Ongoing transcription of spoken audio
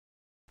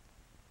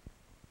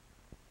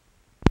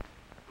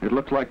It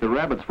looks like the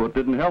rabbit's foot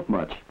didn't help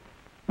much.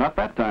 Not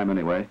that time,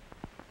 anyway.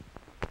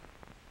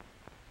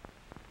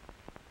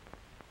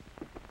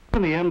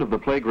 In the end of the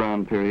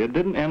playground period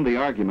didn't end the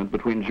argument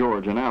between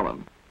George and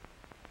Alan.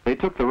 They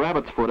took the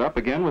rabbit's foot up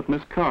again with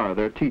Miss Carr,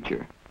 their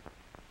teacher.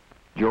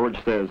 George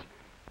says,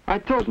 "I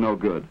told you no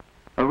good.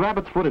 A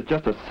rabbit's foot is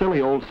just a silly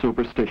old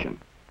superstition."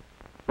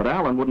 But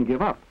Alan wouldn't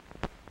give up.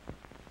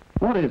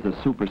 What is a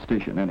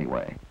superstition,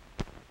 anyway?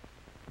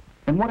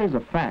 And what is a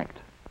fact?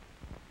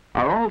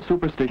 Are all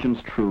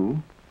superstitions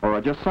true, or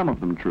are just some of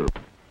them true?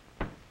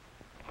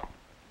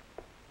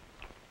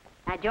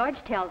 Now,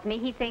 George tells me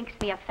he thinks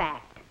me a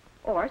fact,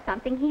 or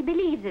something he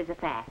believes is a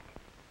fact.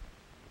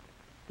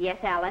 Yes,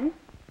 Alan?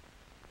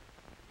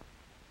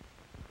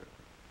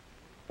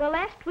 Well,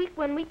 last week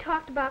when we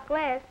talked about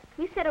glass,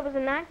 you said it was a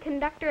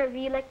non-conductor of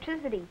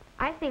electricity.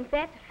 I think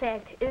that's a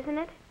fact, isn't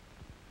it?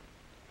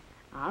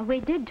 We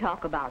did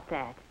talk about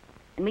that,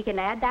 and we can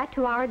add that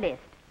to our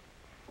list.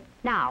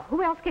 Now,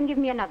 who else can give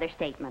me another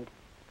statement?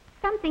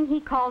 Something he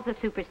calls a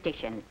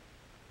superstition.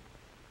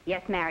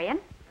 Yes, Marion?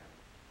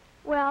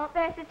 Well,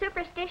 there's a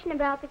superstition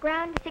about the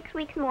ground 6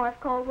 weeks more of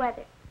cold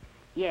weather.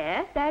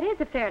 Yes, that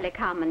is a fairly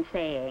common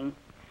saying.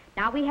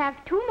 Now, we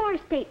have 2 more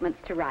statements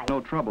to write.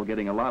 No trouble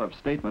getting a lot of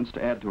statements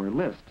to add to her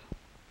list.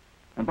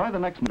 And by the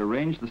next minute,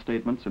 arrange the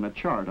statements in a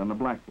chart on the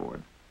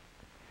blackboard.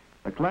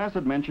 The class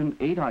had mentioned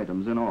 8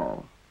 items in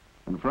all,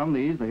 and from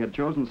these they had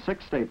chosen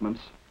 6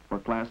 statements for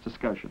class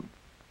discussion.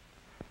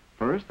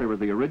 First, there was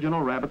the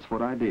original rabbit's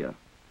foot idea.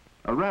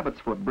 A rabbit's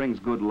foot brings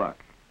good luck.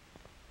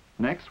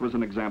 Next was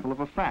an example of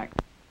a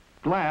fact.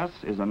 Glass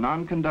is a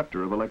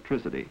non-conductor of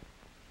electricity.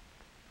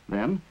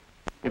 Then,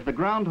 if the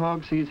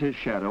groundhog sees his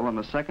shadow on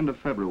the 2nd of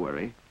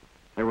February,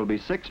 there will be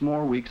 6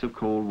 more weeks of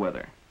cold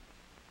weather.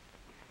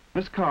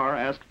 Miss Carr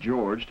asked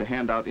George to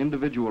hand out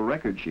individual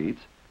record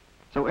sheets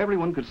so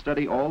everyone could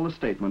study all the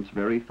statements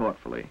very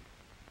thoughtfully.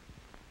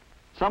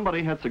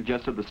 Somebody had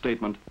suggested the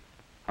statement,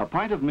 "A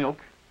pint of milk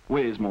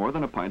weighs more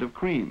than a pint of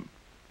cream."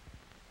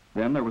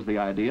 Then there was the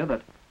idea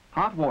that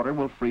hot water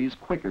will freeze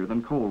quicker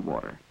than cold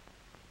water.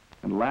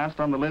 And last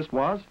on the list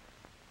was,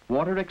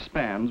 water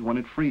expands when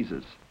it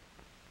freezes.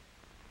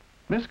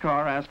 Miss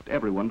Carr asked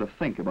everyone to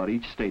think about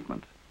each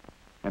statement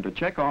and to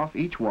check off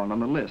each one on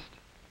the list.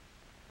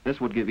 This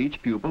would give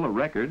each pupil a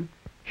record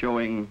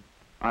showing,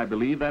 "I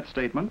believe that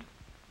statement,"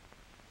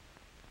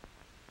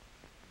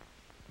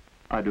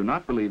 "I do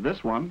not believe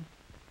this one,"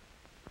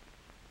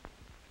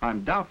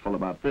 "I'm doubtful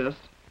about this,"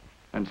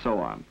 and so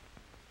on.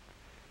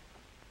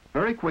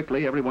 Very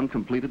quickly, everyone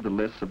completed the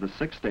lists of the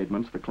 6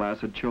 statements the class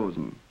had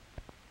chosen.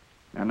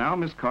 And now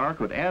Miss Carr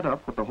could add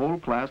up what the whole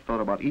class thought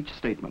about each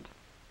statement,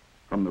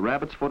 from the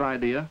rabbit's foot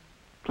idea,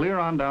 clear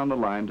on down the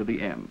line to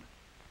the end.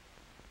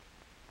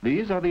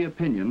 These are the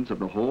opinions of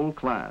the whole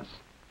class.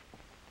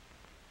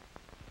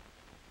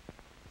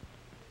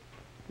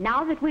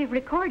 Now that we've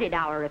recorded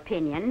our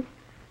opinions,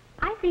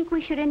 I think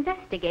we should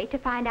investigate to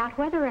find out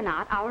whether or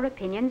not our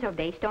opinions are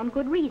based on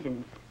good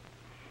reasons.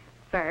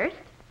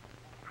 First,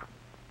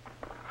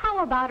 how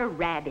about a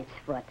rabbit's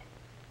foot?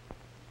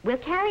 Will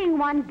carrying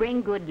one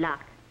bring good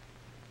luck?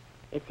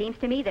 It seems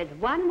to me there's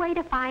one way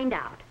to find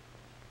out.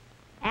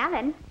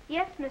 Alan?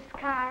 Yes, Miss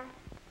Carr.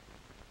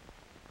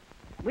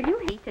 Will you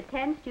meet the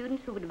 10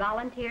 students who would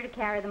volunteer to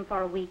carry them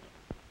for a week?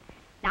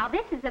 Now,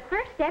 this is the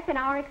first step in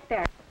our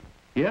experiment.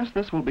 Yes,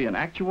 this will be an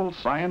actual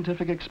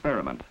scientific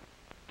experiment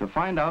to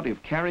find out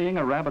if carrying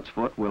a rabbit's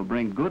foot will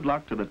bring good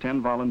luck to the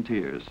 10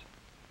 volunteers.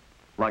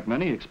 Like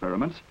many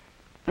experiments,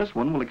 this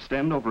one will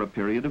extend over a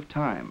period of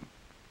time.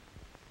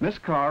 Miss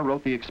Carr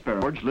wrote the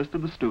experiment. George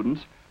listed the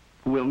students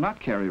who will not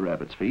carry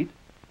rabbit's feet,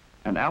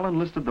 and Alan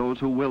listed those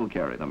who will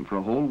carry them for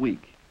a whole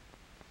week.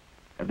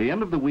 At the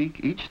end of the week,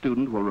 each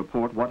student will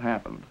report what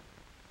happened.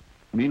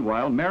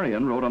 Meanwhile,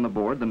 Marion wrote on the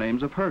board the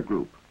names of her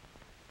group.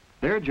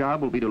 Their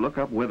job will be to look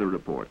up weather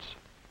reports,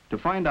 to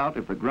find out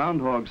if the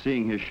groundhog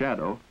seeing his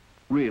shadow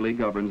really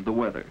governs the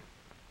weather.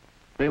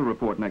 They'll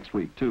report next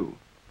week, too.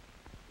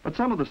 But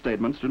some of the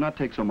statements do not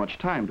take so much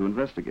time to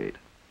investigate.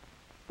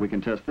 We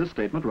can test this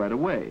statement right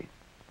away.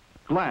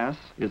 Glass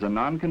is a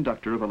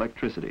non-conductor of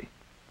electricity.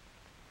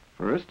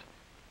 First,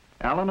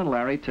 Alan and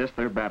Larry test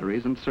their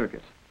batteries and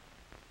circuit.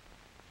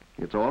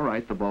 It's all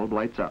right, the bulb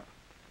lights up.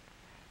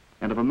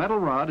 And if a metal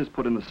rod is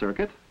put in the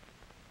circuit,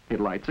 it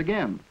lights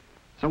again.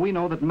 So we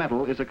know that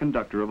metal is a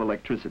conductor of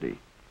electricity.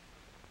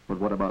 But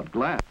what about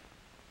glass?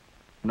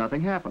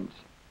 Nothing happens.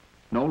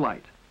 No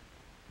light.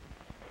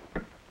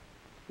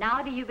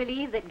 Now, do you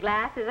believe that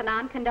glass is a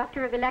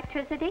non-conductor of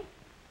electricity?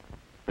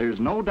 There's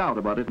no doubt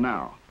about it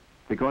now,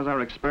 because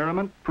our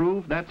experiment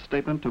proved that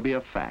statement to be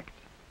a fact.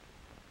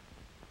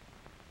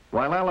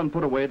 While Alan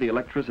put away the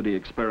electricity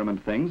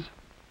experiment things,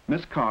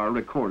 Miss Carr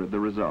recorded the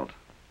result.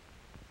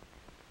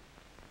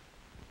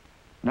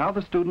 Now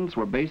the students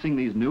were basing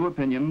these new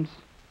opinions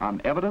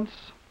on evidence,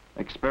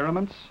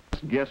 experiments,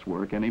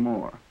 guesswork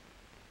anymore.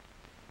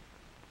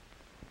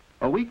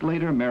 A week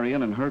later,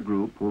 Marion and her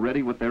group were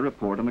ready with their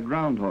report on the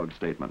groundhog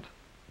statement.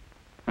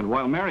 And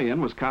while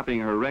Marion was copying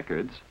her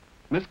records,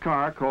 Miss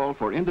Carr called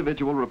for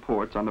individual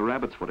reports on the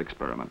rabbit's foot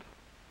experiment.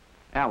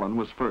 Alan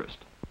was first.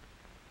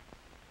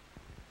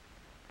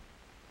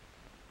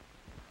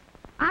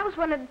 I was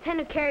one of the 10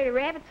 who carried a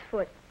rabbit's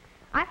foot.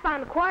 I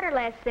found a quarter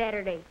last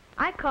Saturday.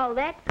 I call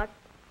that luck.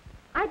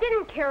 I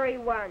didn't carry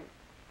one.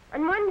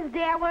 On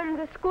Wednesday, I won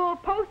the school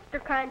poster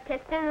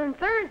contest, and on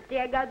Thursday,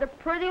 I got a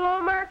pretty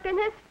low mark in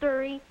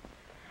history.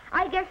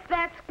 I guess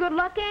that's good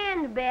luck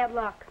and bad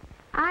luck.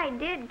 I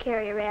did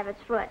carry a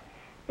rabbit's foot.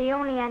 The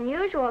only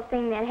unusual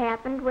thing that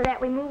happened was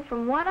that we moved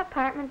from one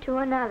apartment to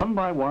another. One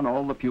by one,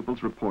 all the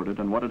pupils reported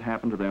on what had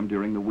happened to them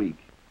during the week.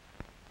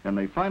 And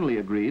they finally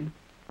agreed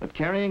that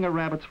carrying a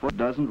rabbit's foot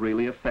doesn't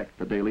really affect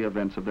the daily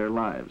events of their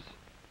lives.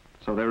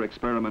 So their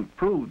experiment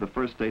proved the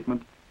first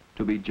statement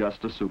to be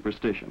just a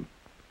superstition.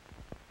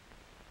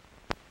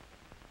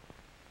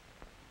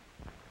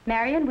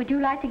 Marion, would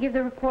you like to give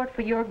the report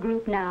for your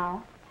group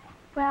now?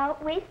 Well,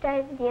 we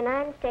studied the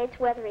United States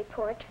weather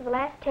reports for the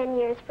last 10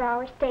 years for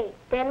our state.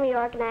 Then we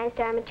organized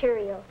our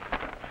material.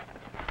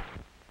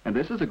 And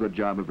this is a good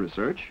job of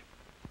research.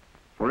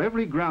 For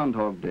every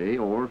Groundhog Day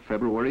or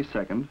February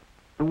 2nd,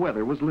 the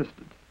weather was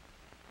listed.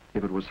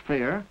 If it was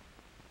fair,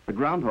 the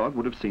groundhog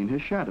would have seen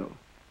his shadow.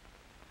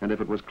 And if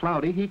it was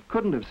cloudy, he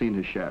couldn't have seen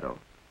his shadow.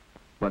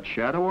 But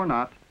shadow or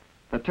not,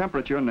 the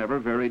temperature never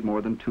varied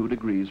more than 2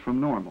 degrees from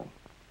normal.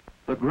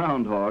 The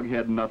groundhog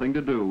had nothing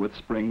to do with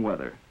spring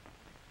weather.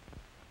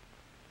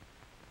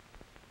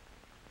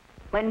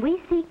 When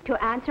we seek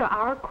to answer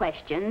our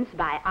questions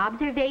by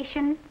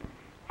observation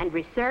and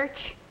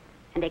research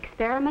and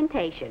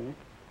experimentation,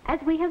 as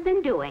we have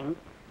been doing,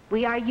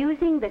 we are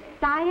using the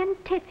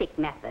scientific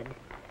method.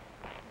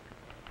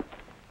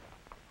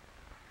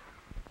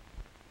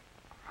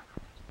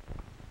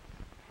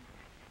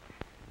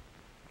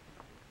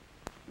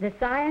 The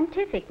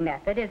scientific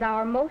method is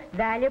our most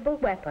valuable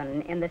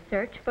weapon in the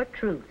search for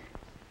truth.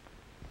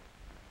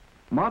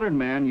 Modern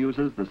man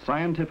uses the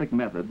scientific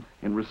method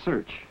in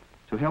research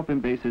to help him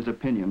base his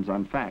opinions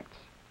on facts.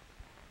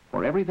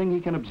 For everything he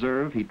can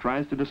observe, he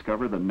tries to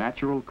discover the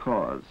natural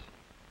cause.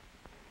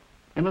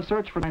 In the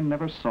search for I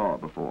never saw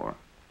before.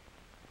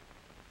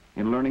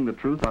 In learning the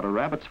truth about a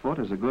rabbit's foot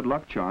as a good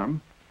luck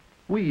charm,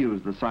 we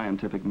use the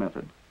scientific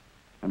method.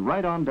 And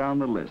right on down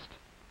the list,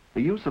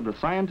 the use of the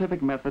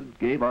scientific method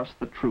gave us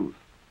the truth.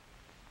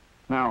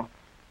 Now,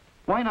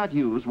 why not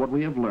use what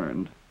we have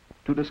learned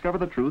to discover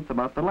the truth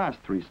about the last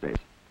 3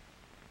 states?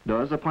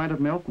 Does a pint of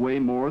milk weigh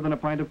more than a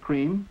pint of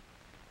cream?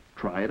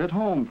 Try it at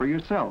home for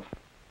yourself.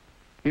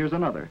 Here's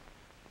another.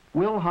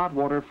 Will hot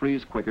water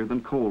freeze quicker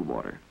than cold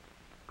water?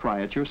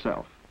 Try it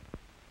yourself.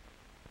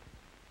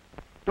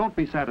 Don't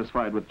be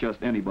satisfied with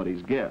just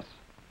anybody's guess.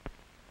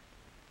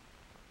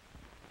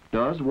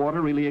 Does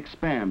water really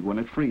expand when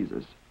it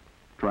freezes?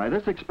 Try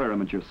this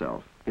experiment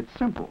yourself. It's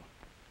simple.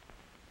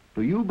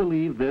 Do you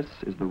believe this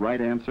is the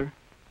right answer?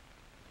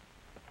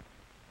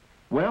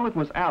 Well, it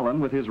was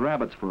Alan with his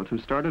rabbit's foot who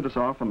started us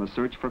off on the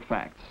search for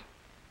facts.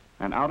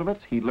 And out of it,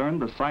 he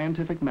learned the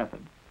scientific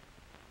method.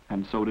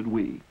 And so did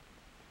we.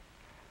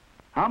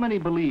 How many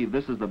believe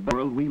this is the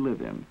world we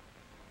live in?